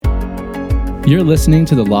You're listening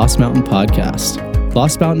to the Lost Mountain Podcast.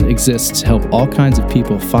 Lost Mountain exists to help all kinds of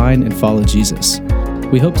people find and follow Jesus.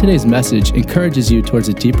 We hope today's message encourages you towards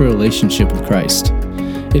a deeper relationship with Christ.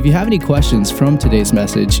 If you have any questions from today's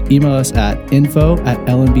message, email us at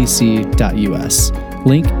info@lmbc.us.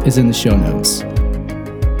 Link is in the show notes.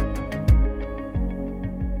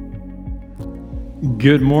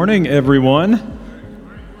 Good morning, everyone.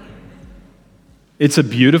 It's a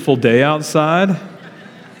beautiful day outside.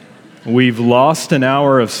 We've lost an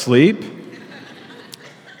hour of sleep.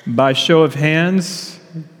 By show of hands,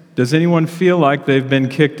 does anyone feel like they've been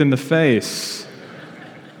kicked in the face?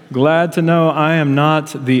 Glad to know I am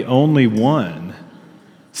not the only one.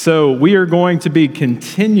 So we are going to be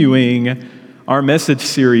continuing our message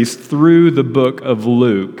series through the book of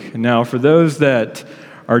Luke. Now, for those that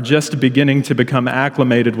are just beginning to become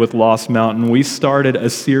acclimated with Lost Mountain, we started a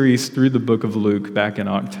series through the book of Luke back in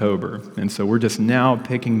October. And so we're just now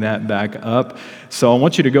picking that back up. So I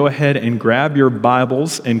want you to go ahead and grab your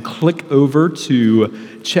Bibles and click over to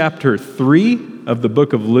chapter 3 of the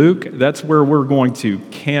book of Luke. That's where we're going to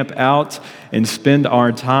camp out and spend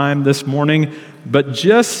our time this morning. But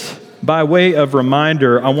just by way of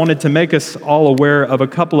reminder, I wanted to make us all aware of a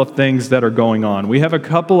couple of things that are going on. We have a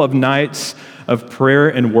couple of nights of prayer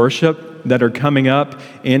and worship that are coming up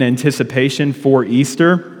in anticipation for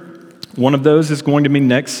Easter. One of those is going to be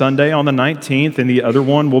next Sunday on the 19th, and the other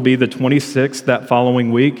one will be the 26th that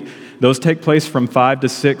following week. Those take place from 5 to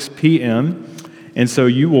 6 p.m., and so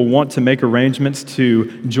you will want to make arrangements to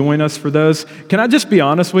join us for those. Can I just be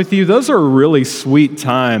honest with you? Those are a really sweet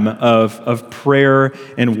time of prayer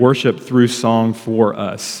and worship through song for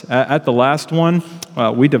us. At the last one,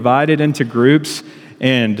 we divided into groups,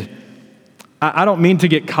 and I don't mean to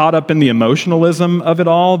get caught up in the emotionalism of it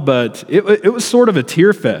all, but it was sort of a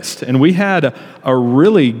tear fest, and we had a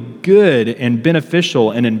really good and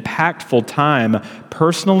beneficial and impactful time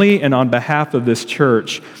personally and on behalf of this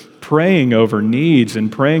church, praying over needs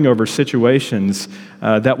and praying over situations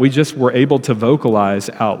that we just were able to vocalize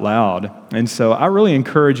out loud. And so I really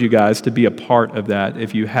encourage you guys to be a part of that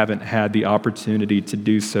if you haven't had the opportunity to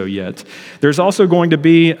do so yet. There's also going to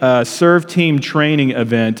be a Serve Team training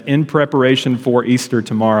event in preparation for Easter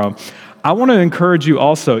tomorrow. I want to encourage you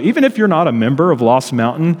also, even if you're not a member of Lost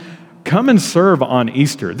Mountain, come and serve on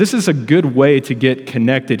Easter. This is a good way to get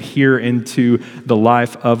connected here into the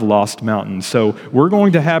life of Lost Mountain. So we're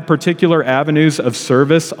going to have particular avenues of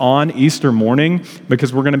service on Easter morning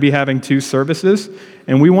because we're going to be having 2 services,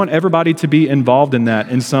 and we want everybody to be involved in that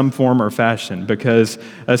in some form or fashion, because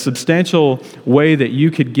a substantial way that you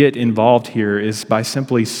could get involved here is by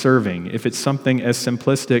simply serving. If it's something as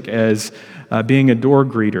simplistic as being a door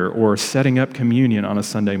greeter or setting up communion on a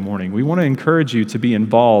Sunday morning, we want to encourage you to be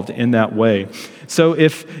involved in that way. So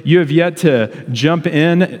if you have yet to jump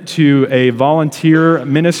in to a volunteer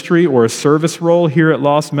ministry or a service role here at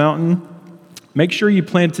Lost Mountain, make sure you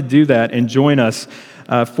plan to do that and join us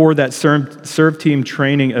for that Serve Team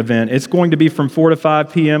training event. It's going to be from 4 to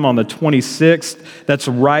 5 p.m. on the 26th. That's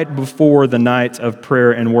right before the night of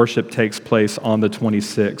prayer and worship takes place on the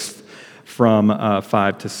 26th. From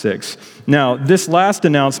 5 to 6. Now, this last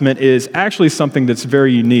announcement is actually something that's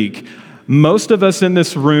very unique. Most of us in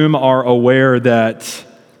this room are aware that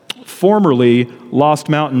formerly Lost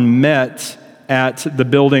Mountain met at the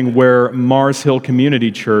building where Mars Hill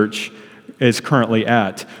Community Church is currently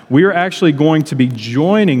at. We are actually going to be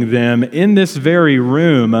joining them in this very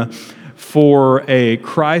room for a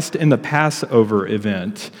Christ in the Passover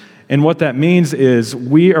event. And what that means is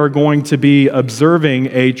we are going to be observing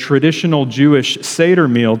a traditional Jewish Seder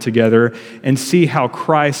meal together and see how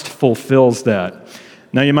Christ fulfills that.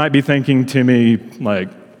 Now, you might be thinking to me, like,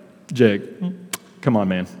 Jake, come on,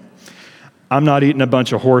 man. I'm not eating a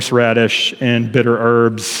bunch of horseradish and bitter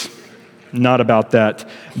herbs. Not about that.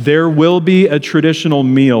 There will be a traditional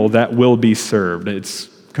meal that will be served. It's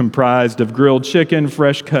comprised of grilled chicken,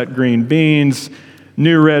 fresh cut green beans,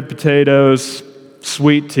 new red potatoes,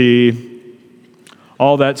 sweet tea,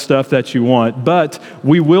 all that stuff that you want. But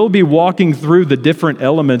we will be walking through the different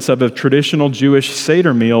elements of a traditional Jewish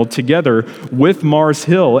Seder meal together with Mars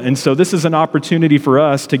Hill. And so this is an opportunity for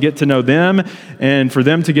us to get to know them and for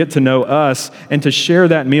them to get to know us and to share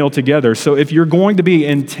that meal together. So if you're going to be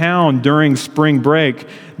in town during spring break,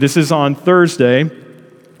 this is on Thursday,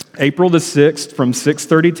 April the 6th from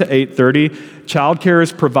 6:30 to 8:30. Childcare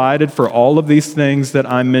is provided for all of these things that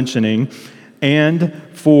I'm mentioning, and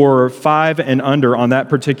for 5 and under on that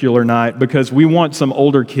particular night, because we want some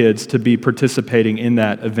older kids to be participating in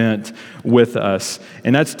that event with us.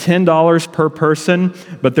 And that's $10 per person,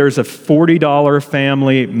 but there's a $40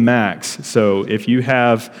 family max. So if you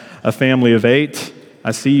have a family of 8,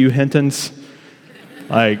 I see you, Hintons,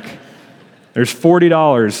 There's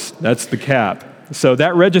 $40. That's the cap. So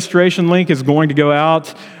that registration link is going to go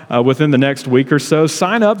out within the next week or so.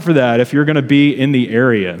 Sign up for that if you're going to be in the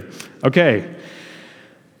area. Okay,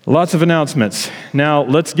 lots of announcements. Now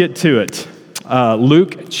let's get to it.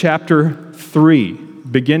 Luke chapter 3,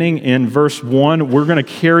 beginning in verse 1. We're going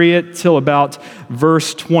to carry it till about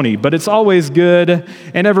verse 20. But it's always good,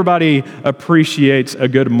 and everybody appreciates a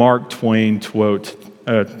good Mark Twain quote.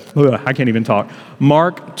 I can't even talk.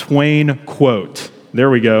 Mark Twain quote. There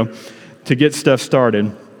we go. To get stuff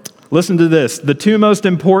started. Listen to this. The two most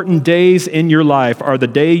important days in your life are the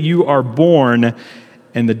day you are born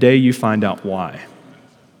and the day you find out why.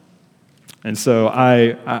 And so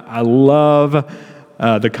I love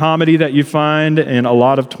the comedy that you find in a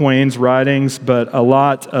lot of Twain's writings, but a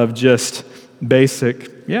lot of just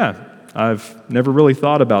basic, I've never really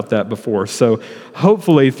thought about that before. So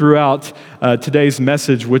hopefully throughout today's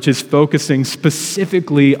message, which is focusing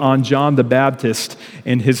specifically on John the Baptist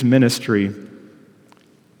and his ministry,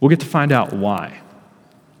 we'll get to find out why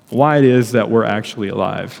it is that we're actually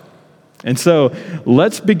alive. And so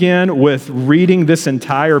let's begin with reading this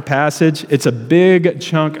entire passage. It's a big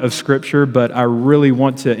chunk of Scripture, but I really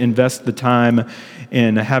want to invest the time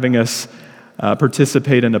in having us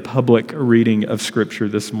participate in a public reading of Scripture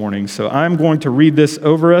this morning. So I'm going to read this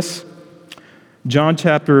over us. Luke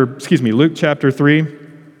chapter 3,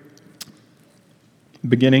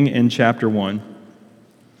 beginning in chapter 1.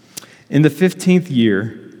 In the 15th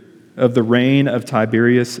year of the reign of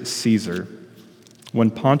Tiberius Caesar, when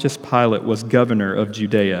Pontius Pilate was governor of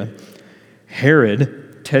Judea,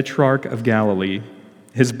 Herod, tetrarch of Galilee,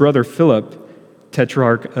 his brother Philip,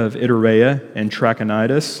 tetrarch of Iturea and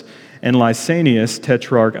Trachonitis, and Lysanias,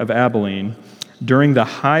 tetrarch of Abilene, during the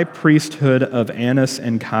high priesthood of Annas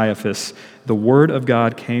and Caiaphas, the word of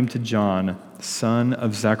God came to John, son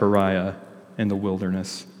of Zechariah, in the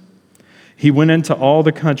wilderness. He went into all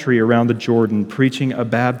the country around the Jordan, preaching a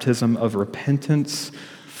baptism of repentance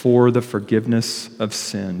for the forgiveness of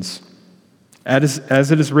sins. As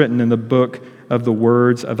it is written in the book of the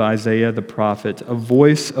words of Isaiah the prophet, a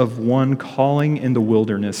voice of one calling in the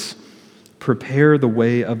wilderness, prepare the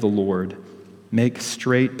way of the Lord, make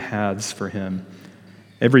straight paths for him.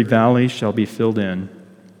 Every valley shall be filled in,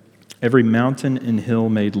 every mountain and hill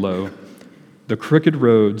made low. The crooked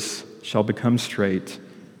roads shall become straight,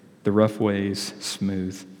 the rough ways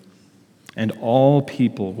smooth. And all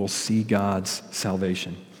people will see God's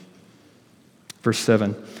salvation. Verse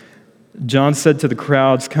 7, John said to the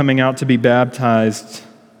crowds coming out to be baptized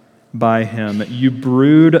by him, you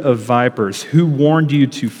brood of vipers, who warned you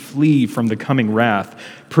to flee from the coming wrath?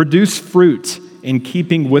 Produce fruit in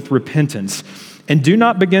keeping with repentance. And do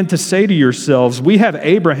not begin to say to yourselves, we have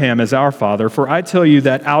Abraham as our father, for I tell you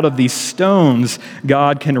that out of these stones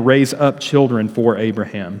God can raise up children for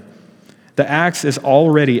Abraham. The axe is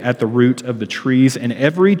already at the root of the trees, and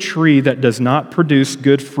every tree that does not produce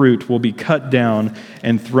good fruit will be cut down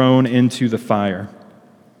and thrown into the fire.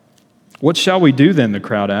 What shall we do then? The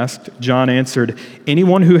crowd asked. John answered,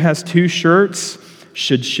 anyone who has 2 shirts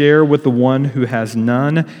should share with the one who has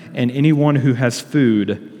none, and anyone who has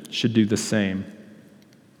food should do the same.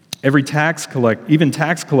 Even tax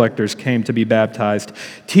collectors came to be baptized.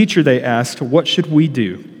 Teacher, they asked, what should we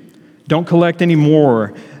do? Don't collect any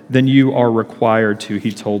more than you are required to,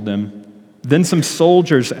 he told them. Then some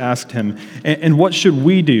soldiers asked him, and what should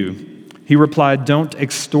we do? He replied, don't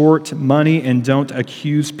extort money and don't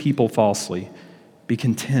accuse people falsely. Be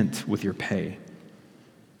content with your pay.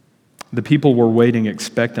 The people were waiting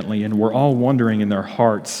expectantly and were all wondering in their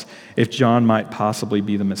hearts if John might possibly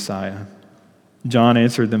be the Messiah. John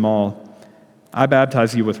answered them all, I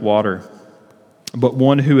baptize you with water, but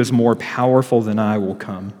one who is more powerful than I will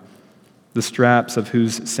come, the straps of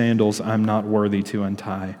whose sandals I'm not worthy to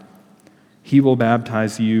untie. He will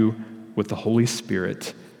baptize you with the Holy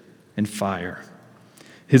Spirit and fire.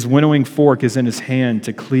 His winnowing fork is in his hand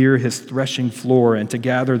to clear his threshing floor and to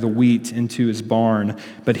gather the wheat into his barn,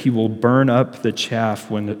 but he will burn up the chaff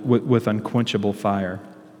with unquenchable fire.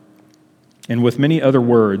 And with many other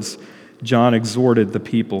words, John exhorted the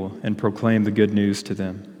people and proclaimed the good news to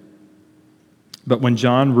them. But when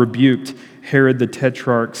John rebuked Herod the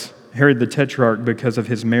Tetrarch because of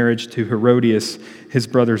his marriage to Herodias, his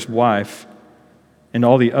brother's wife, and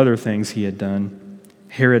all the other things he had done,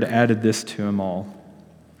 Herod added this to him all.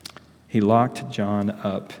 He locked John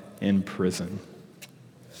up in prison.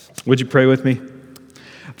 Would you pray with me?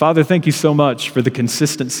 Father, thank you so much for the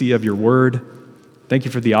consistency of your word. Thank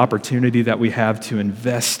you for the opportunity that we have to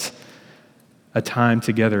invest a time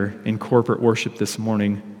together in corporate worship this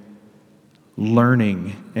morning,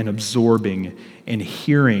 learning and absorbing and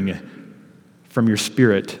hearing from your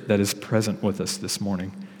Spirit that is present with us this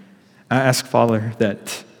morning. I ask, Father,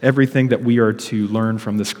 that everything that we are to learn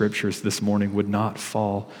from the Scriptures this morning would not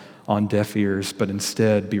fall on deaf ears, but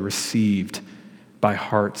instead be received by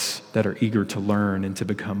hearts that are eager to learn and to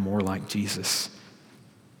become more like Jesus.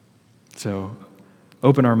 So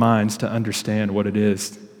open our minds to understand what it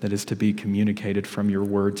is that is to be communicated from your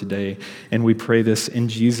word today. And we pray this in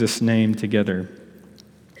Jesus' name together.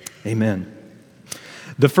 Amen.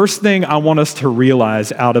 The first thing I want us to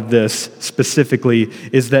realize out of this specifically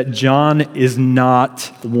is that John is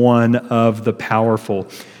not one of the powerful.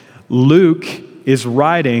 Luke is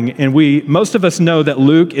writing, and most of us know that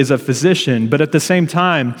Luke is a physician, but at the same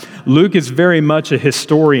time, Luke is very much a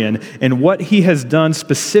historian. And what he has done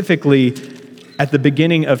specifically at the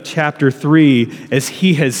beginning of chapter 3 is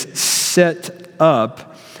he has set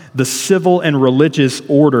up the civil and religious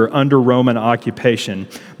order under Roman occupation.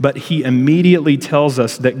 But he immediately tells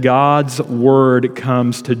us that God's word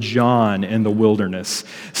comes to John in the wilderness.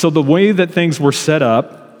 So the way that things were set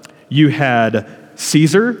up, you had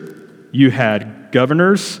Caesar, you had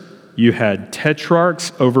governors, you had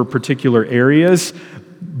tetrarchs over particular areas.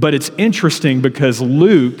 But it's interesting because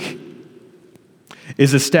Luke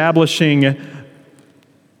is establishing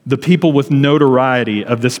the people with notoriety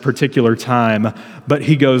of this particular time, but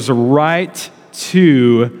he goes right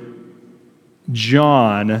to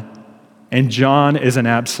John, and John is an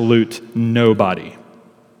absolute nobody.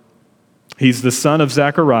 He's the son of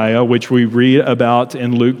Zechariah, which we read about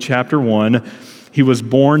in Luke chapter 1. He was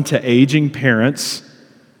born to aging parents,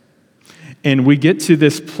 and we get to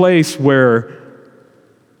this place where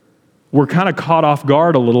we're kind of caught off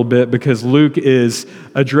guard a little bit because Luke is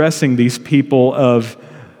addressing these people of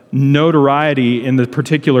notoriety in the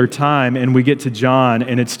particular time, and we get to John,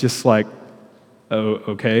 and it's just like, oh,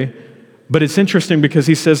 okay. But it's interesting because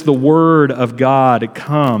he says the word of God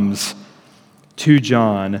comes to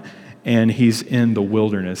John, and he's in the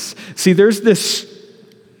wilderness. See, there's this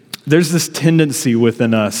tendency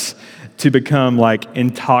within us to become like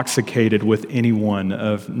intoxicated with anyone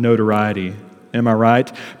of notoriety. Am I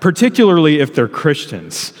right? Particularly if they're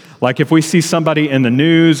Christians. Like if we see somebody in the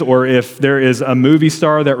news, or if there is a movie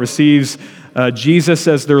star that receives Jesus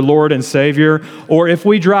as their Lord and Savior, or if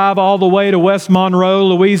we drive all the way to West Monroe,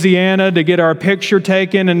 Louisiana to get our picture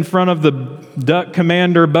taken in front of the Buck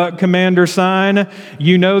Commander sign,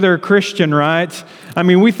 you know they're Christian, right? I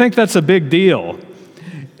mean, we think that's a big deal.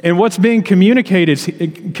 And what's being communicated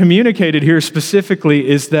here specifically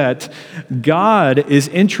is that God is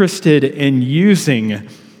interested in using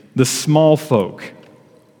the small folk,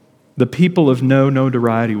 the people of no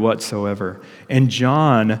notoriety whatsoever. And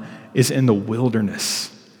John is in the wilderness.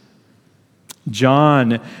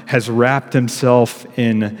 John has wrapped himself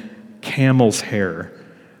in camel's hair.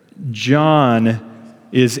 John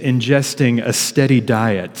is ingesting a steady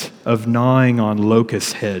diet of gnawing on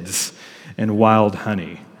locust heads and wild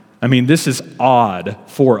honey. I mean, this is odd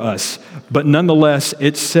for us, but nonetheless,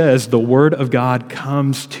 it says the word of God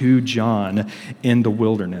comes to John in the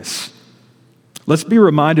wilderness. Let's be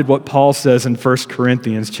reminded what Paul says in 1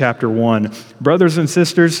 Corinthians chapter 1. Brothers and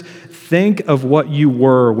sisters, think of what you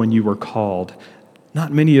were when you were called.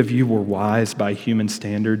 Not many of you were wise by human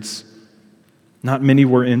standards. Not many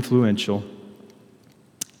were influential.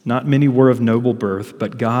 Not many were of noble birth,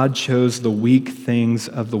 but God chose the weak things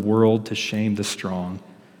of the world to shame the strong.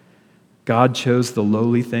 God chose the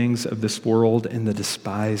lowly things of this world and the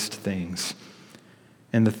despised things,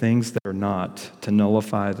 and the things that are not, to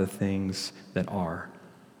nullify the things that are,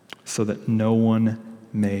 so that no one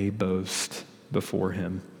may boast before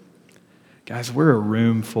him. Guys, we're a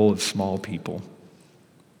room full of small people,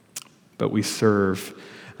 but we serve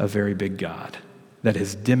a very big God that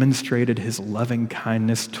has demonstrated his loving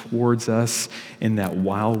kindness towards us in that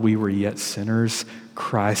while we were yet sinners,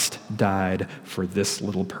 Christ died for this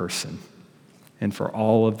little person and for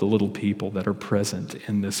all of the little people that are present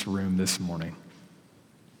in this room this morning.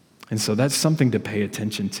 And so that's something to pay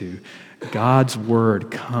attention to. God's word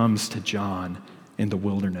comes to John in the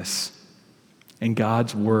wilderness, and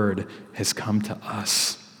God's word has come to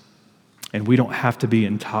us. And we don't have to be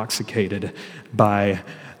intoxicated by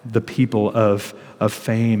the people of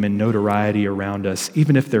fame and notoriety around us,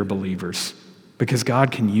 even if they're believers, because God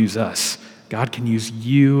can use us. God can use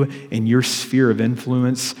you in your sphere of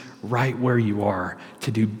influence right where you are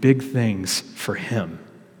to do big things for him.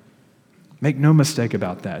 Make no mistake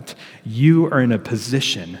about that. You are in a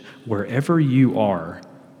position wherever you are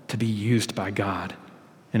to be used by God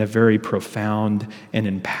in a very profound and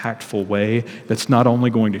impactful way that's not only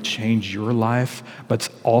going to change your life, but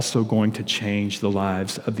it's also going to change the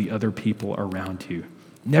lives of the other people around you.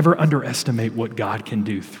 Never underestimate what God can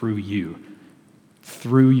do through you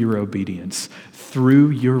through your obedience, through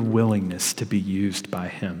your willingness to be used by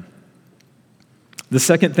him. The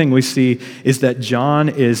second thing we see is that John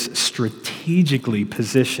is strategically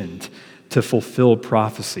positioned to fulfill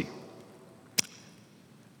prophecy.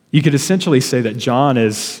 You could essentially say that John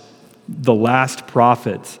is the last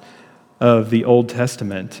prophet of the Old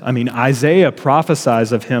Testament. I mean, Isaiah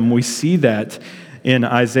prophesies of him. We see that in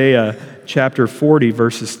Isaiah chapter 40,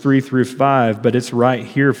 verses 3 through 5, but it's right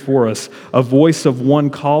here for us. A voice of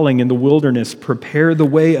one calling in the wilderness, prepare the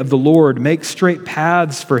way of the Lord, make straight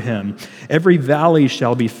paths for him. Every valley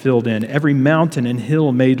shall be filled in, every mountain and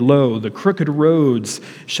hill made low. The crooked roads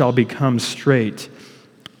shall become straight,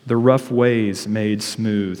 the rough ways made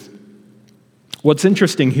smooth. What's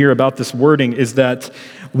interesting here about this wording is that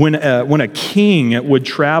when a king would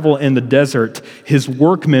travel in the desert, his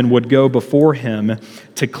workmen would go before him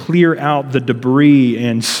to clear out the debris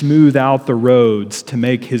and smooth out the roads to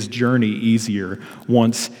make his journey easier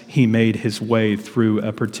once he made his way through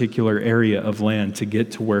a particular area of land to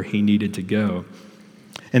get to where he needed to go.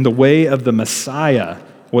 And the way of the Messiah,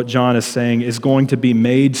 what John is saying, is going to be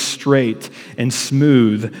made straight and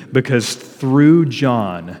smooth because through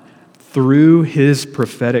John, through his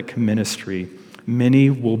prophetic ministry, many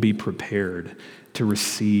will be prepared to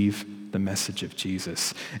receive the message of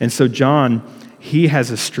Jesus. And so John, he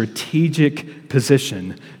has a strategic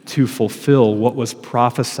position to fulfill what was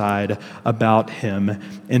prophesied about him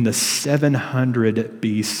in the 700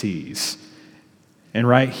 BCs. And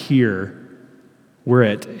right here, we're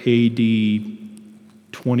at AD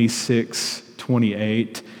 26,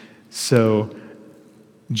 28. So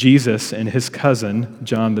Jesus and his cousin,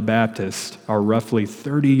 John the Baptist, are roughly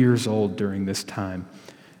 30 years old during this time,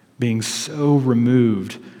 being so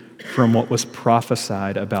removed from what was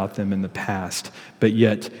prophesied about them in the past, but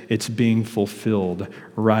yet it's being fulfilled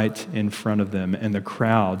right in front of them. And the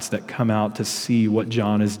crowds that come out to see what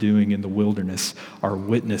John is doing in the wilderness are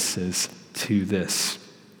witnesses to this.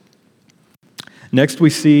 Next, we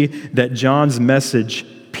see that John's message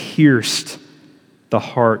pierced the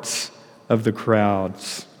hearts of the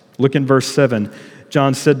crowds. Look in verse 7.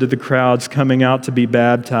 John said to the crowds coming out to be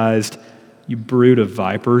baptized, "You brood of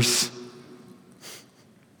vipers."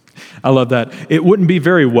 I love that. It wouldn't be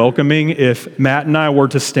very welcoming if Matt and I were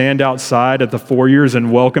to stand outside at the foyers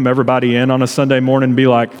and welcome everybody in on a Sunday morning and be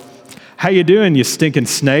like, "How you doing, you stinking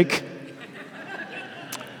snake?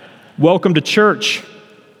 Welcome to church.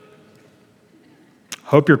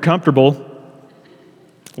 Hope you're comfortable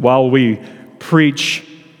while we preach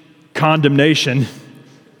condemnation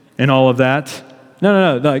and all of that."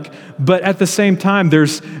 No. But at the same time,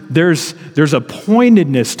 there's a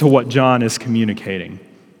pointedness to what John is communicating,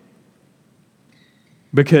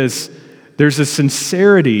 because there's a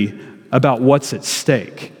sincerity about what's at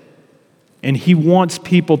stake. And he wants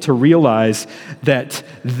people to realize that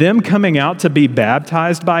them coming out to be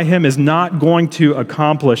baptized by him is not going to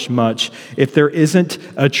accomplish much if there isn't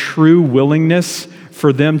a true willingness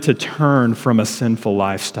for them to turn from a sinful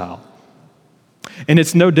lifestyle. And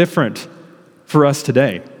it's no different for us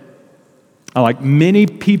today. Many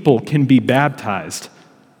people can be baptized,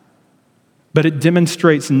 but it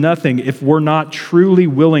demonstrates nothing if we're not truly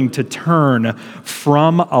willing to turn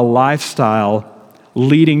from a lifestyle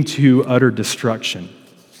leading to utter destruction.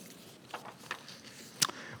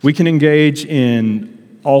 We can engage in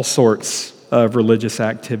all sorts of religious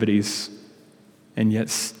activities and yet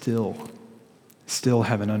still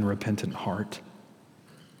have an unrepentant heart.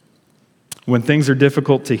 When things are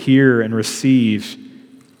difficult to hear and receive,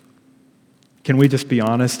 can we just be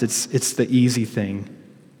honest? It's the easy thing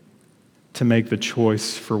to make the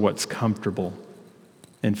choice for what's comfortable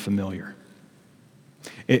and familiar.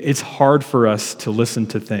 It's hard for us to listen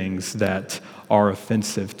to things that are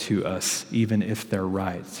offensive to us, even if they're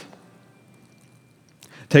right.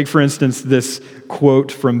 Take, for instance, this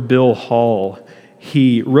quote from Bill Hall.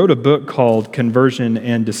 He wrote a book called Conversion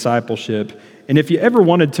and Discipleship. And if you ever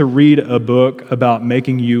wanted to read a book about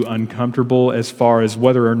making you uncomfortable as far as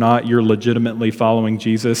whether or not you're legitimately following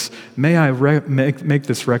Jesus, may I make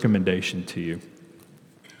this recommendation to you.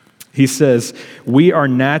 He says, "We are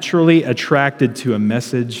naturally attracted to a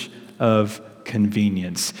message of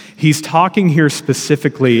convenience." He's talking here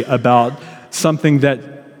specifically about something that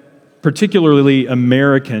particularly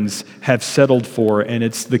Americans have settled for, and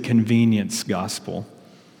it's the convenience gospel.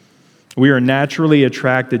 We are naturally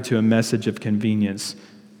attracted to a message of convenience.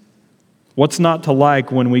 What's not to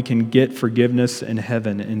like when we can get forgiveness in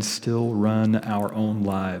heaven and still run our own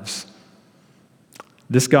lives?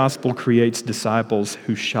 This gospel creates disciples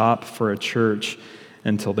who shop for a church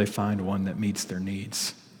until they find one that meets their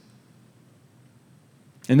needs.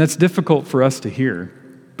 And that's difficult for us to hear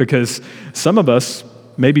Because some of us,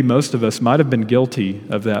 maybe most of us, might have been guilty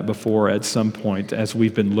of that before at some point as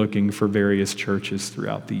we've been looking for various churches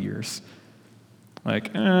throughout the years.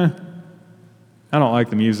 Like, I don't like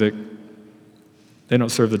the music. They don't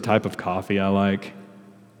serve the type of coffee I like.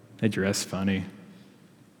 They dress funny.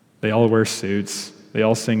 They all wear suits. They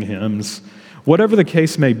all sing hymns. Whatever the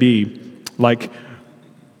case may be, like,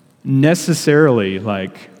 necessarily,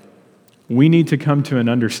 like, we need to come to an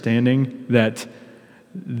understanding that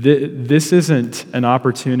this isn't an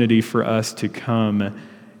opportunity for us to come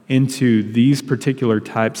into these particular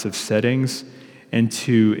types of settings and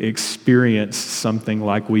to experience something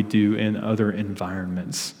like we do in other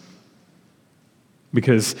environments.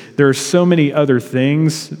 Because there are so many other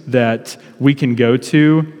things that we can go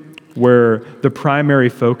to where the primary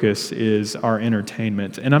focus is our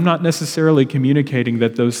entertainment. And I'm not necessarily communicating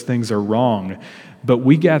that those things are wrong, but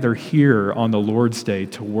we gather here on the Lord's Day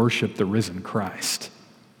to worship the risen Christ.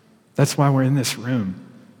 That's why we're in this room.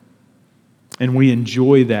 And we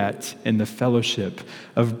enjoy that in the fellowship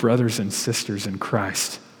of brothers and sisters in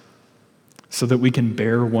Christ, so that we can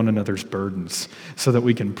bear one another's burdens, so that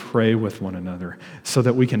we can pray with one another, so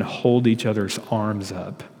that we can hold each other's arms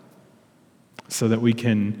up, so that we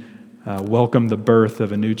can welcome the birth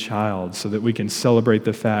of a new child, so that we can celebrate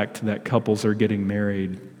the fact that couples are getting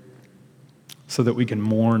married, so that we can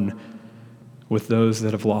mourn with those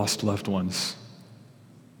that have lost loved ones,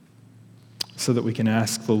 so that we can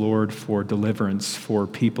ask the Lord for deliverance for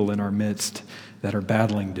people in our midst that are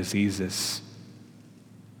battling diseases.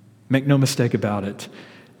 Make no mistake about it,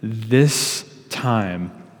 this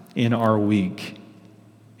time in our week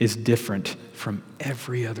is different from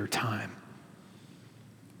every other time,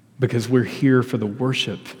 because we're here for the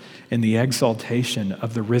worship and the exaltation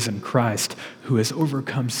of the risen Christ, who has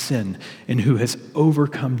overcome sin and who has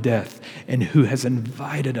overcome death and who has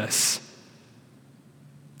invited us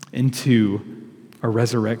into a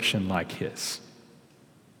resurrection like his.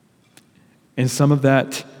 And some of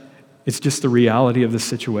that, it's just the reality of the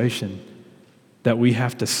situation that we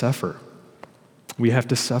have to suffer. We have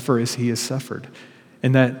to suffer as he has suffered.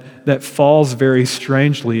 And that falls very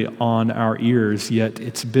strangely on our ears, yet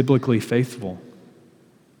it's biblically faithful.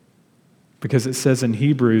 Because it says in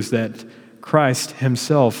Hebrews that Christ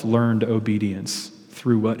himself learned obedience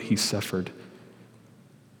through what he suffered.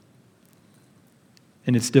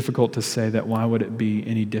 And it's difficult to say that why would it be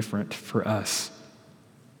any different for us?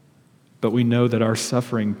 But we know that our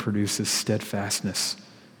suffering produces steadfastness,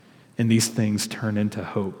 and these things turn into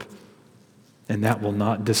hope. And that will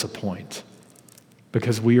not disappoint,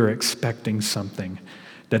 because we are expecting something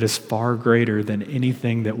that is far greater than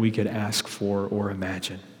anything that we could ask for or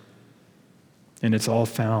imagine. And it's all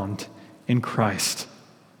found in Christ,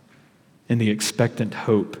 in the expectant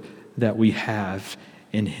hope that we have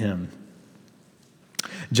in him.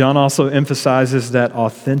 John also emphasizes that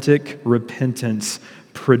authentic repentance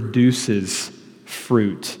produces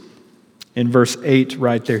fruit. In verse 8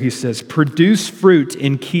 right there, he says, produce fruit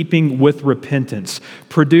in keeping with repentance.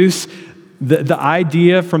 Produce, the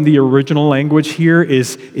idea from the original language here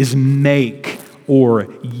is make or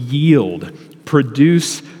yield.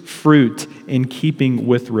 Produce fruit in keeping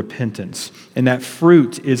with repentance. And that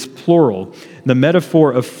fruit is plural. The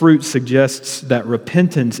metaphor of fruit suggests that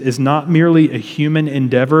repentance is not merely a human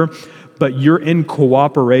endeavor, but you're in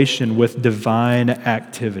cooperation with divine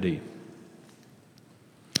activity.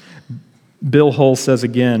 Bill Hull says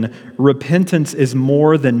again, repentance is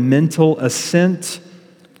more than mental assent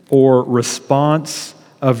or response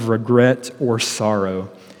of regret or sorrow.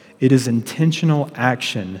 It is intentional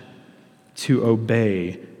action to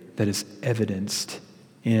obey that is evidenced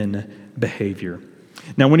in behavior.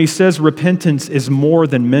 Now, when he says repentance is more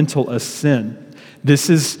than mental assent,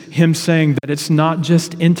 this is him saying that it's not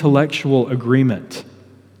just intellectual agreement,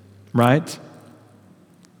 right?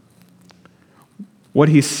 What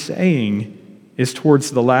he's saying is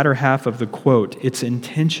towards the latter half of the quote, it's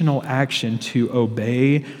intentional action to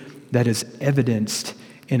obey that is evidenced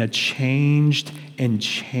in a changed and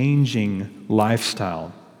changing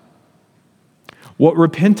lifestyle. What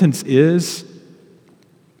repentance is,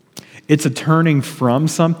 it's a turning from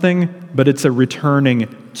something, but it's a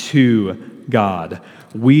returning to God.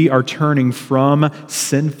 We are turning from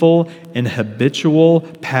sinful and habitual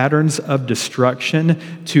patterns of destruction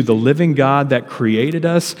to the living God that created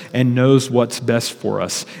us and knows what's best for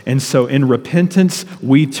us. And so in repentance,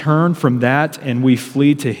 we turn from that and we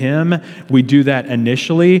flee to him. We do that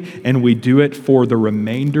initially, and we do it for the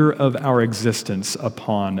remainder of our existence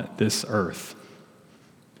upon this earth.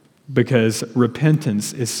 Because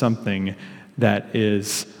repentance is something that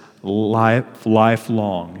is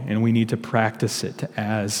lifelong, and we need to practice it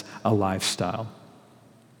as a lifestyle.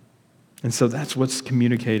 And so that's what's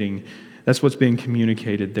being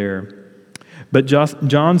communicated there. But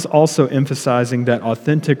John's also emphasizing that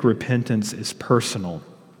authentic repentance is personal.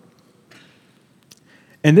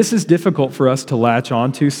 And this is difficult for us to latch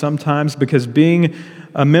onto sometimes, because being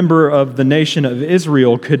a member of the nation of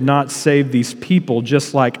Israel could not save these people,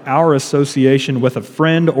 just like our association with a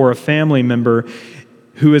friend or a family member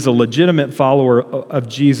who is a legitimate follower of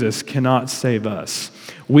Jesus cannot save us.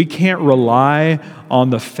 We can't rely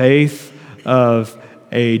on the faith of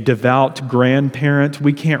a devout grandparent.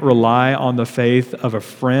 We can't rely on the faith of a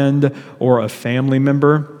friend or a family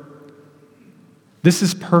member. This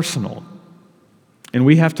is personal. And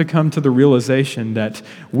we have to come to the realization that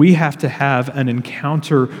we have to have an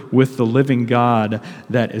encounter with the living God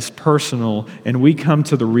that is personal, and we come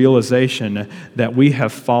to the realization that we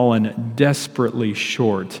have fallen desperately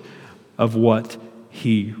short of what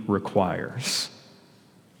He requires.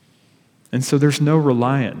 And so there's no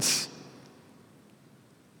reliance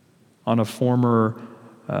on a former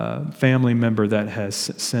family member that has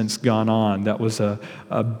since gone on, that was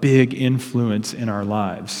a big influence in our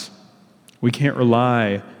lives. We can't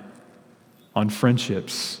rely on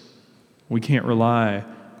friendships. We can't rely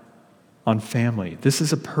on family. This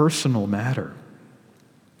is a personal matter.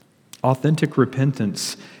 Authentic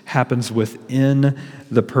repentance happens within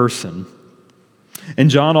the person. And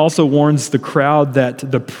John also warns the crowd that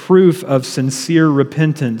the proof of sincere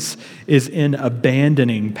repentance is in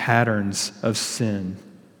abandoning patterns of sin.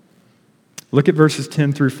 Look at verses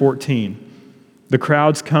 10 through 14. The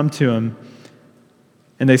crowds come to him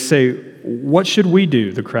and they say, "What should we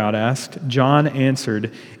do?" the crowd asked. John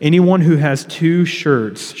answered, "Anyone who has 2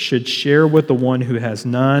 shirts should share with the one who has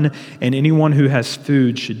none, and anyone who has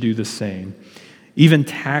food should do the same." Even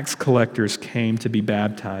tax collectors came to be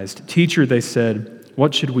baptized. "Teacher," they said,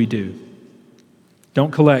 "what should we do?"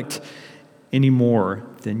 "Don't collect any more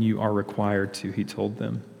than you are required to," he told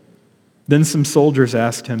them. Then some soldiers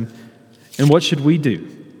asked him, "And what should we do?"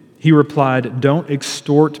 He replied, "Don't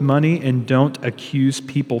extort money and don't accuse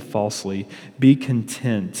people falsely. Be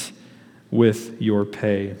content with your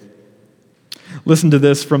pay." Listen to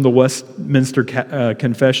this from the Westminster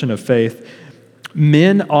Confession of Faith.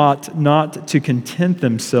 "Men ought not to content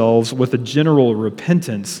themselves with a general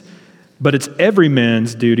repentance, but it's every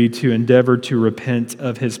man's duty to endeavor to repent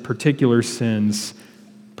of his particular sins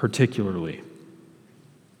particularly."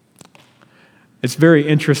 It's very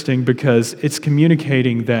interesting because it's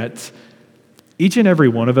communicating that each and every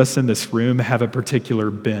one of us in this room have a particular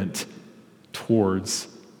bent towards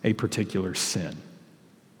a particular sin.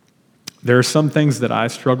 There are some things that I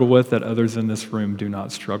struggle with that others in this room do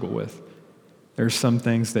not struggle with. There are some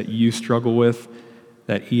things that you struggle with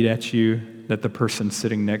that eat at you that the person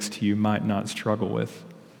sitting next to you might not struggle with.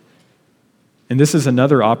 And this is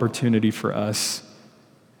another opportunity for us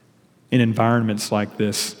in environments like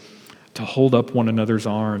this to hold up one another's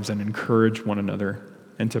arms and encourage one another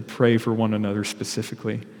and to pray for one another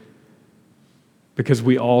specifically. Because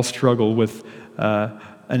we all struggle with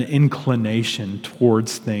an inclination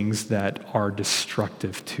towards things that are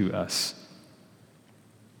destructive to us.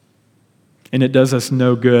 And it does us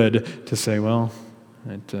no good to say, well,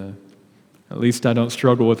 at least I don't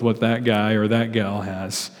struggle with what that guy or that gal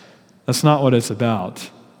has. That's not what it's about.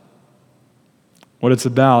 What it's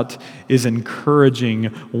about is encouraging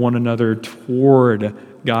one another toward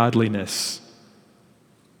godliness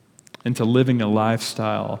and to living a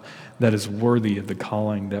lifestyle that is worthy of the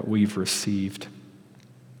calling that we've received.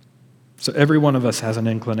 So every one of us has an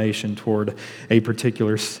inclination toward a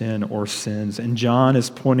particular sin or sins. And John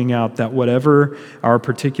is pointing out that whatever our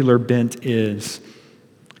particular bent is,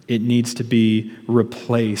 it needs to be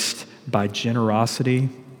replaced by generosity,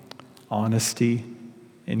 honesty,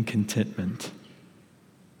 and contentment.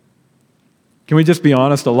 Can we just be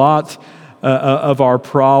honest? A lot of our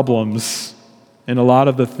problems and a lot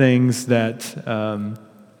of the things that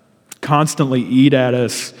constantly eat at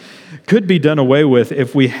us could be done away with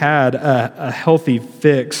if we had a healthy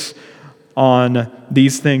fix on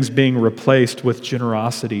these things being replaced with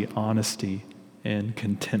generosity, honesty, and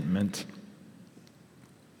contentment.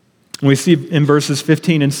 We see in verses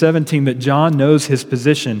 15 and 17 that John knows his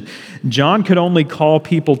position. John could only call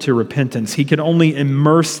people to repentance. He could only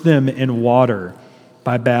immerse them in water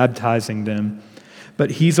by baptizing them. But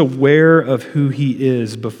he's aware of who he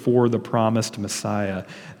is before the promised Messiah,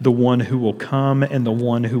 the one who will come and the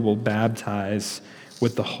one who will baptize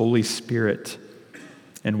with the Holy Spirit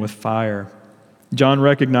and with fire. John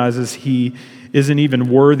recognizes he isn't even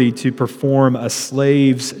worthy to perform a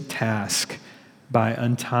slave's task by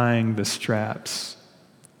untying the straps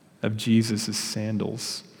of Jesus'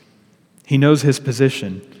 sandals. He knows his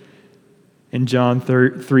position, In John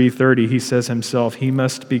 3:30, he says himself, he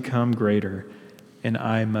must become greater and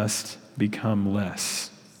I must become less.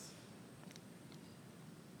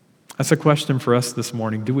 That's a question for us this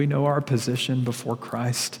morning. Do we know our position before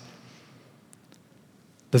Christ?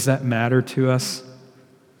 Does that matter to us?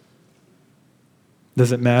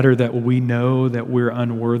 Does it matter that we know that we're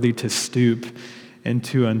unworthy to stoop and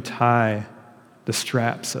to untie the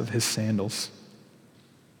straps of his sandals?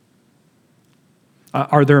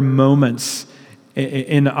 Are there moments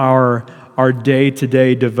in our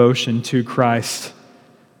day-to-day devotion to Christ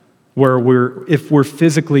where if we're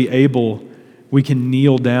physically able, we can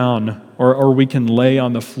kneel down or we can lay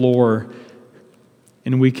on the floor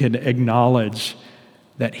and we can acknowledge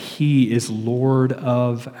that he is Lord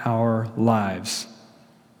of our lives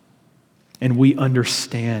and we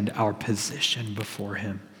understand our position before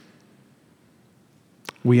him?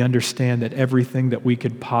 We understand that everything that we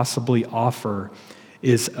could possibly offer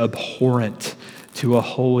is abhorrent to a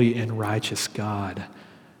holy and righteous God.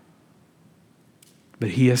 But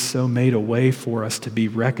he has so made a way for us to be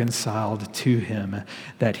reconciled to him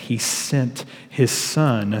that he sent his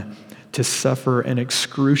Son to suffer an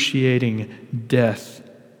excruciating death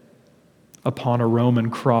upon a Roman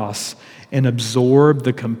cross and absorb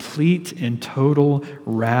the complete and total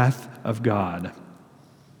wrath of God.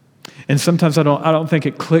 And sometimes I don't think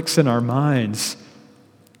it clicks in our minds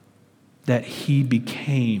that he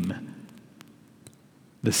became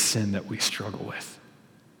the sin that we struggle with.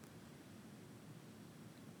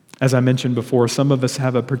 As I mentioned before, some of us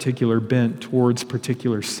have a particular bent towards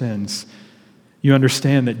particular sins. You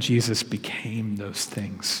understand that Jesus became those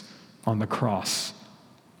things on the cross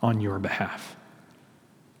on your behalf.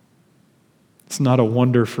 It's not a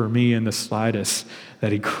wonder for me in the slightest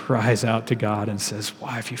that he cries out to God and says,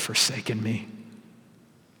 "Why have you forsaken me?"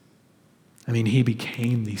 I mean, he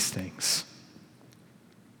became these things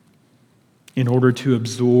in order to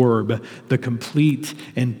absorb the complete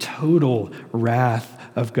and total wrath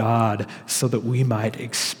of God so that we might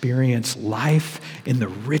experience life in the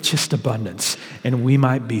richest abundance and we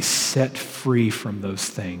might be set free from those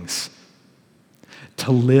things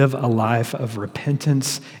to live a life of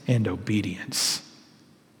repentance and obedience.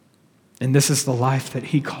 And this is the life that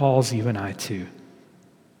he calls you and I to.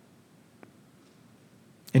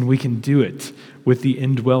 And we can do it with the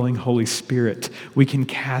indwelling Holy Spirit. We can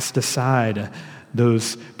cast aside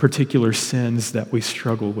those particular sins that we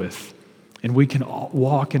struggle with. And we can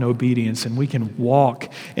walk in obedience, and we can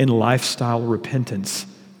walk in lifestyle repentance.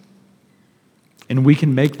 And we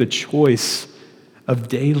can make the choice of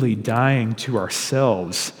daily dying to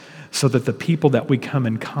ourselves so that the people that we come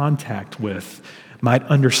in contact with might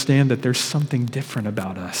understand that there's something different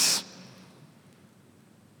about us.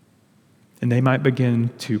 And they might begin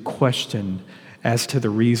to question as to the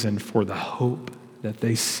reason for the hope that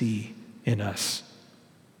they see in us.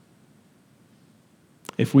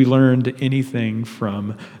 If we learned anything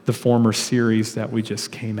from the former series that we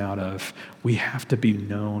just came out of, we have to be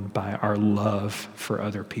known by our love for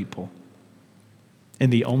other people.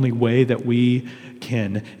 And the only way that we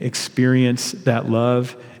can experience that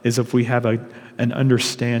love is if we have an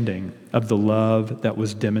understanding of the love that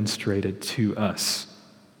was demonstrated to us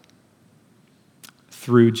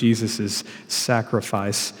through Jesus'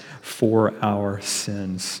 sacrifice for our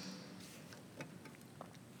sins.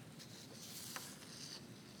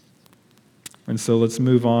 And so let's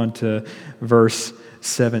move on to verse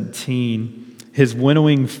 17. His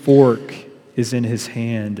winnowing fork is in his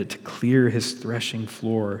hand to clear his threshing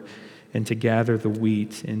floor and to gather the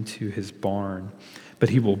wheat into his barn. But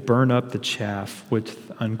he will burn up the chaff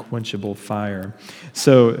with unquenchable fire.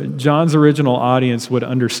 So John's original audience would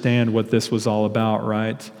understand what this was all about,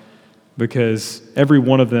 right? Because every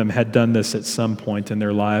one of them had done this at some point in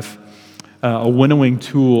their life. A winnowing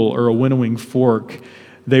tool or a winnowing fork,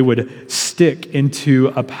 they would stick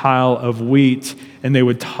into a pile of wheat and they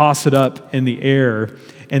would toss it up in the air,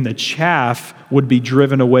 and the chaff would be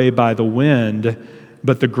driven away by the wind,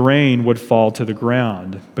 but the grain would fall to the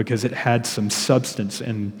ground because it had some substance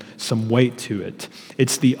and some weight to it.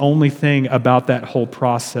 It's the only thing about that whole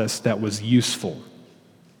process that was useful.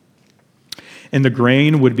 And the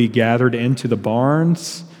grain would be gathered into the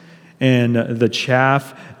barns, and the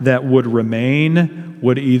chaff that would remain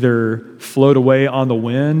would either float away on the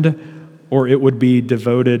wind or it would be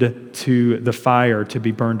devoted to the fire to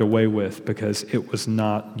be burned away with because it was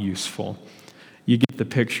not useful. You get the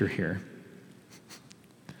picture here.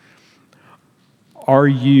 Are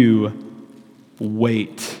you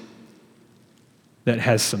weight that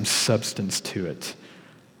has some substance to it?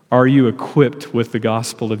 Are you equipped with the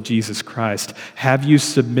gospel of Jesus Christ? Have you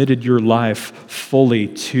submitted your life fully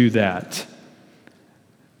to that?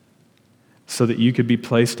 so that you could be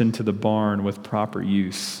placed into the barn with proper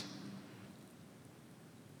use.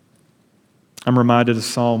 I'm reminded of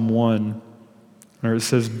Psalm 1, where it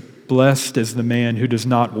says, "Blessed is the man who does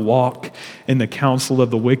not walk in the counsel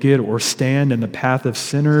of the wicked, or stand in the path of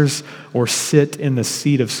sinners, or sit in the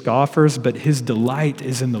seat of scoffers, but his delight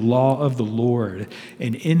is in the law of the Lord,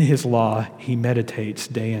 and in his law he meditates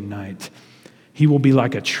day and night. He will be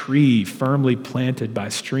like a tree firmly planted by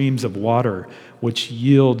streams of water, which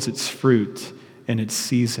yields its fruit in its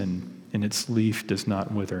season, and its leaf does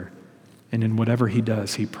not wither. And in whatever he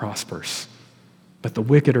does, he prospers. But the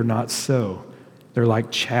wicked are not so. They're like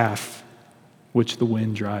chaff which the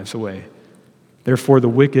wind drives away. Therefore the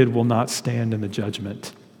wicked will not stand in the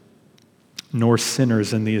judgment, nor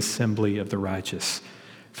sinners in the assembly of the righteous.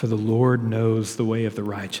 For the Lord knows the way of the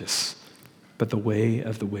righteous, but the way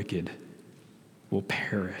of the wicked will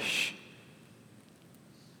perish."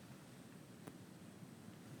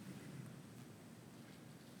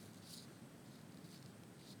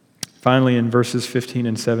 Finally, in verses 15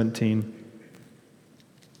 and 17,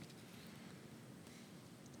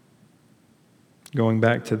 going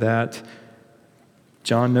back to that,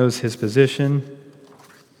 John knows his position,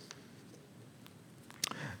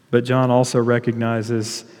 but John also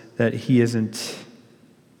recognizes that he isn't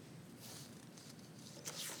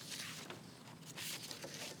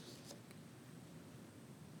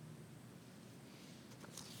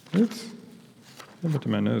Oops. I looked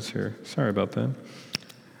at my nose here. Sorry about that.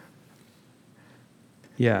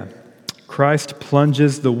 Yeah. Christ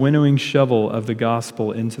plunges the winnowing shovel of the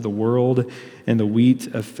gospel into the world, and the wheat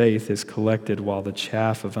of faith is collected while the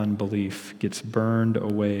chaff of unbelief gets burned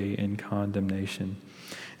away in condemnation.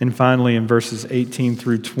 And finally, in verses 18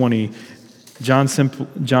 through 20, John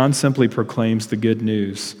simply proclaims the good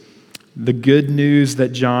news. The good news that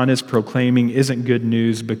John is proclaiming isn't good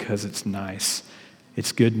news because it's nice.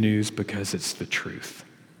 It's good news because it's the truth.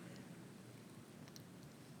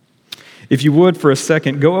 If you would, for a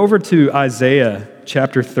second, go over to Isaiah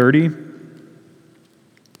chapter 30.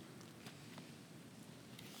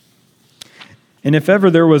 And if ever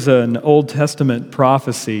there was an Old Testament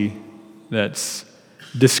prophecy that's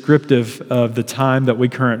descriptive of the time that we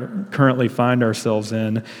currently find ourselves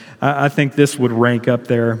in, I think this would rank up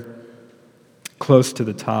there close to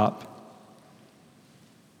the top.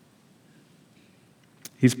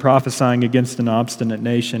 He's prophesying against an obstinate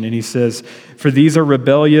nation, and he says, "For these are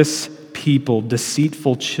rebellious people,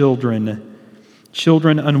 deceitful children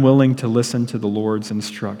unwilling to listen to the Lord's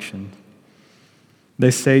instruction.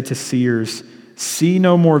 They say to seers, 'See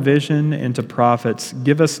no more vision,' and to prophets,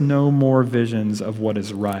 'Give us no more visions of what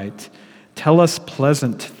is right. Tell us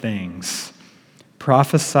pleasant things.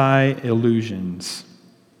 Prophesy illusions.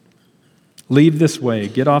 Leave this way,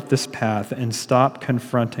 get off this path, and stop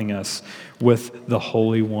confronting us with the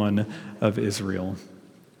Holy One of Israel.'"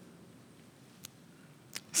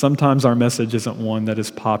 Sometimes our message isn't one that is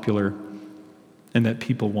popular and that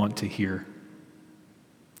people want to hear.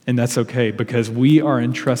 And that's okay, because we are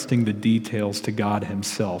entrusting the details to God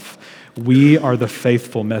Himself. We are the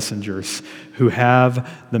faithful messengers who have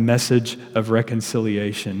the message of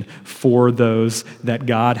reconciliation for those that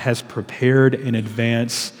God has prepared in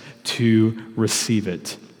advance to receive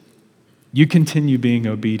it. You continue being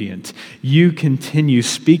obedient. You continue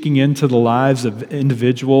speaking into the lives of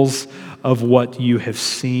individuals of what you have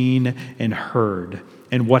seen and heard,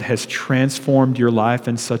 and what has transformed your life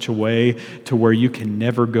in such a way to where you can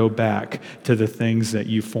never go back to the things that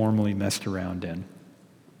you formerly messed around in.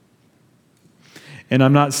 And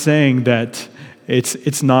I'm not saying that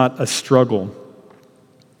it's not a struggle,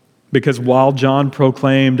 because while John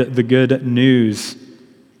proclaimed the good news,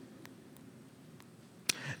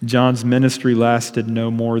 John's ministry lasted no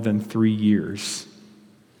more than 3 years.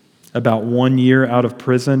 About 1 year out of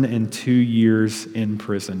prison and 2 years in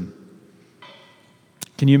prison.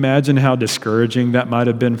 Can you imagine how discouraging that might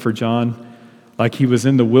have been for John? Like he was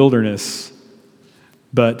in the wilderness.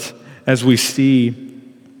 But as we see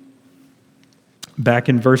back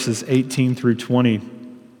in verses 18 through 20,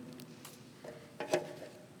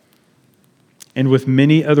 "And with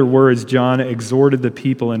many other words, John exhorted the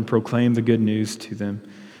people and proclaimed the good news to them.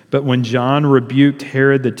 But when John rebuked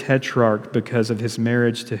Herod the Tetrarch because of his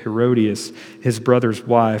marriage to Herodias, his brother's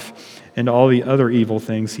wife, and all the other evil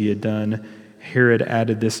things he had done, Herod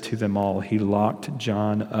added this to them all. He locked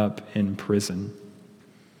John up in prison."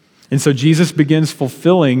 And so Jesus begins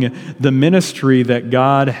fulfilling the ministry that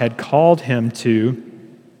God had called him to.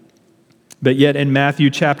 But yet in Matthew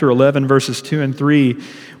chapter 11, verses 2 and 3,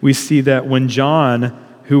 we see that when John,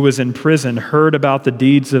 who was in prison, heard about the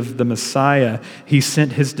deeds of the Messiah, he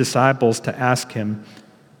sent his disciples to ask him,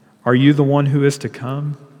 "Are you the one who is to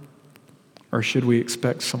come? Or should we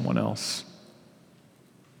expect someone else?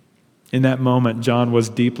 In that moment, John was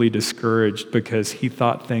deeply discouraged because he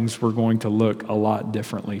thought things were going to look a lot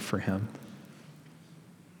differently for him.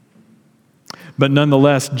 But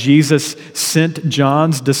nonetheless, Jesus sent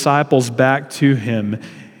John's disciples back to him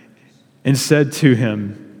and said to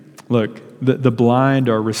him, look, the blind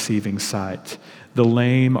are receiving sight. The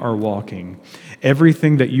lame are walking.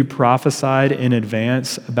 Everything that you prophesied in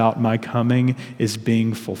advance about my coming is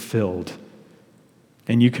being fulfilled.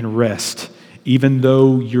 And you can rest, even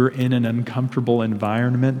though you're in an uncomfortable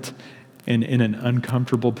environment and in an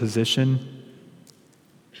uncomfortable position.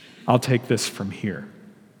 I'll take this from here.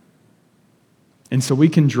 And so we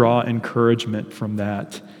can draw encouragement from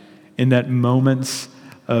that. In that moments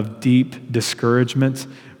of deep discouragement,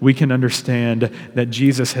 we can understand that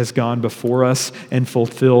Jesus has gone before us and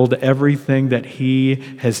fulfilled everything that he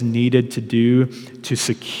has needed to do to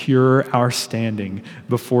secure our standing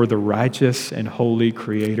before the righteous and holy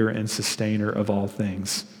creator and sustainer of all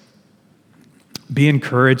things. Be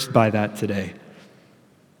encouraged by that today.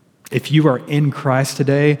 If you are in Christ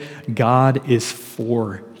today, God is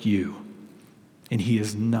for you, and he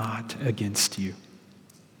is not against you.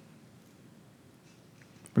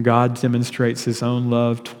 God demonstrates his own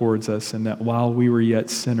love towards us in that while we were yet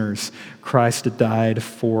sinners, Christ died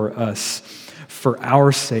for us. For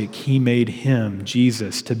our sake, he made him,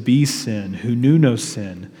 Jesus, to be sin, who knew no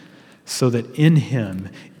sin, so that in him,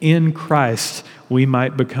 in Christ, we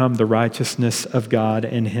might become the righteousness of God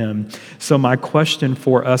in him. So my question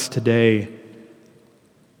for us today,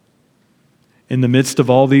 in the midst of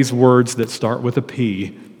all these words that start with a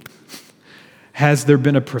P, has there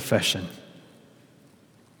been a profession?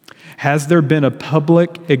 Has there been a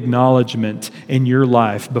public acknowledgement in your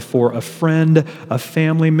life before a friend, a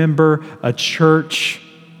family member, a church,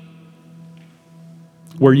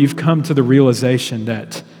 where you've come to the realization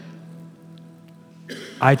that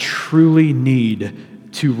I truly need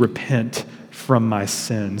to repent from my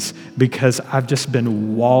sins because I've just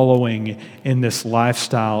been wallowing in this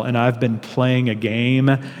lifestyle and I've been playing a game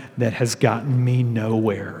that has gotten me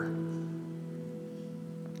nowhere?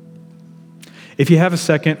 If you have a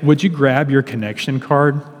second, would you grab your connection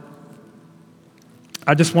card?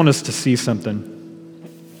 I just want us to see something.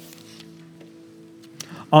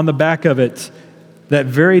 On the back of it, that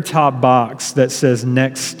very top box that says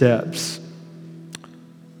next steps,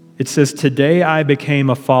 it says, today I became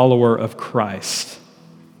a follower of Christ.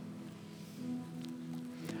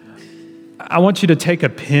 I want you to take a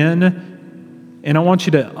pen and I want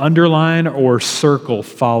you to underline or circle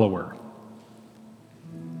follower.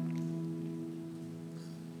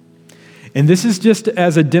 And this is just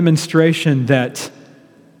as a demonstration that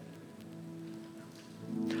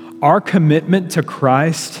our commitment to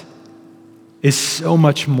Christ is so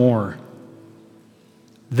much more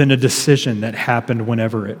than a decision that happened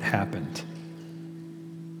whenever it happened.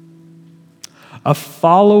 A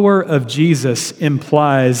follower of Jesus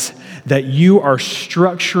implies that you are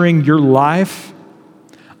structuring your life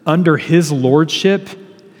under his lordship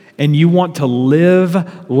and you want to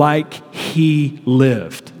live like he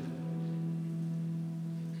lived.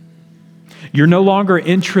 You're no longer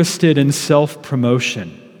interested in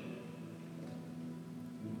self-promotion.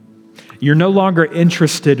 You're no longer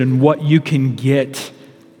interested in what you can get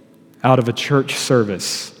out of a church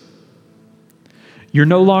service. You're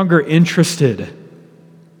no longer interested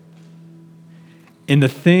in the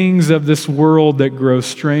things of this world that grow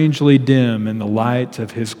strangely dim in the light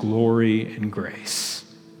of his glory and grace.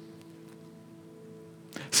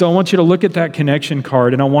 So I want you to look at that connection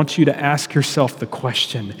card and I want you to ask yourself the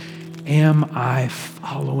question, am I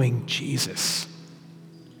following Jesus?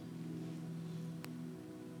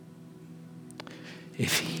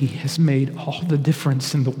 If he has made all the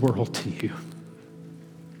difference in the world to you,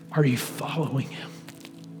 are you following him?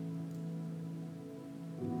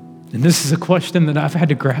 And this is a question that I've had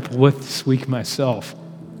to grapple with this week myself.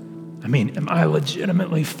 I mean, am I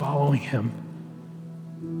legitimately following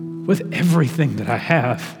him with everything that I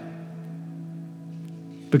have?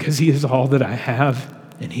 Because he is all that I have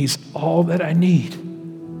and he's all that I need.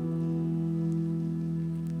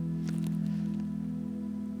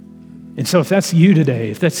 And so if that's you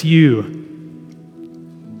today, if that's you,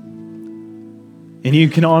 and you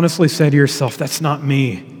can honestly say to yourself, that's not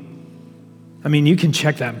me. I mean, you can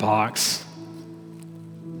check that box.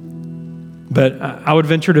 But I would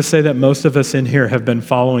venture to say that most of us in here have been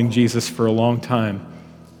following Jesus for a long time,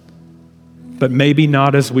 but maybe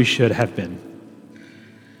not as we should have been.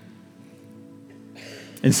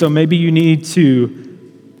 And so maybe you need to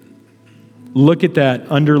look at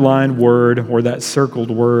that underlined word or that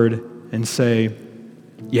circled word and say,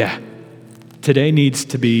 yeah, today needs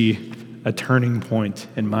to be a turning point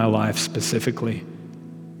in my life specifically.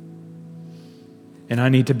 And I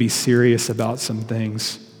need to be serious about some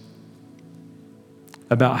things,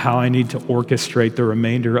 about how I need to orchestrate the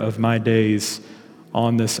remainder of my days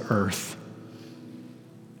on this earth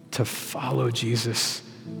to follow Jesus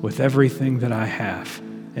with everything that I have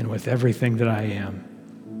and with everything that I am.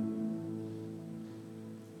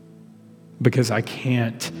 Because I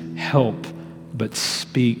can't help but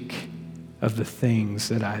speak of the things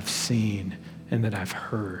that I've seen and that I've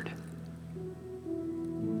heard.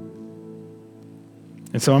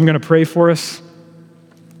 And so I'm going to pray for us.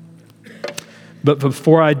 But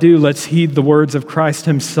before I do, let's heed the words of Christ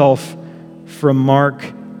himself from Mark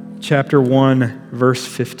chapter 1, verse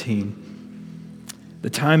 15. The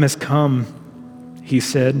time has come, he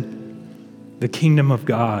said, the kingdom of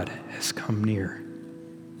God has come near.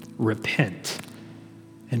 Repent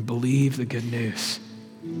and believe the good news.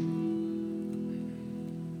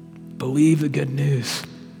 Believe the good news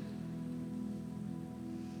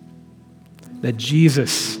that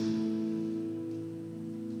Jesus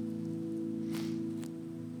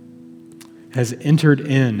has entered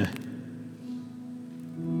in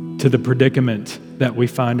to the predicament that we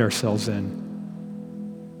find ourselves in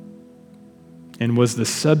and was the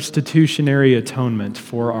substitutionary atonement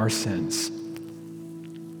for our sins.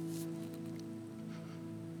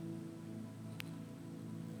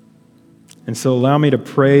 And so allow me to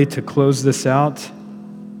pray to close this out.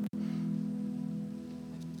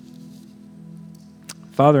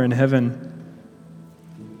 Father in heaven,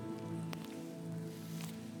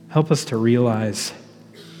 help us to realize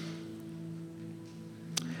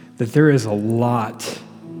that there is a lot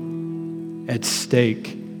at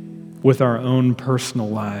stake with our own personal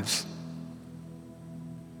lives.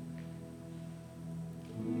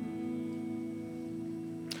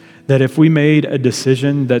 That if we made a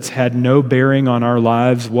decision that's had no bearing on our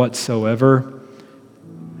lives whatsoever,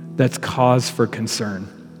 that's cause for concern.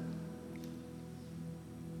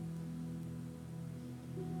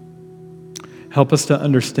 Help us to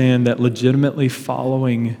understand that legitimately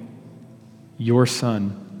following your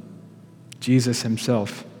Son, Jesus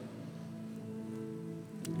himself,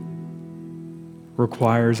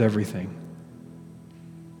 requires everything.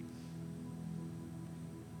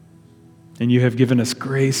 And you have given us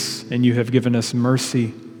grace, and you have given us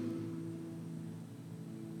mercy.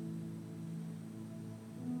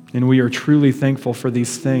 And we are truly thankful for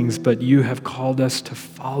these things, but you have called us to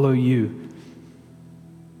follow you.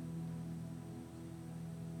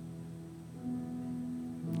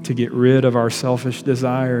 To get rid of our selfish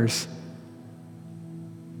desires.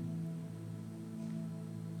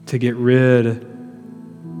 To get rid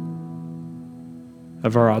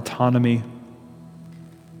of our autonomy.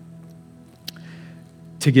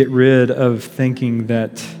 To get rid of thinking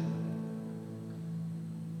that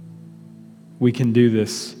we can do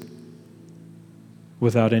this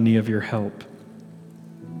without any of your help.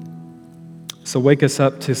 So wake us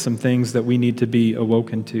up to some things that we need to be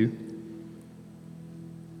awoken to.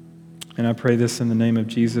 And I pray this in the name of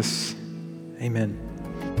Jesus. Amen.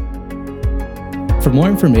 For more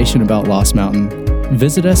information about Lost Mountain,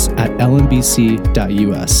 visit us at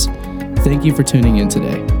lmbc.us. Thank you for tuning in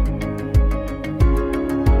today.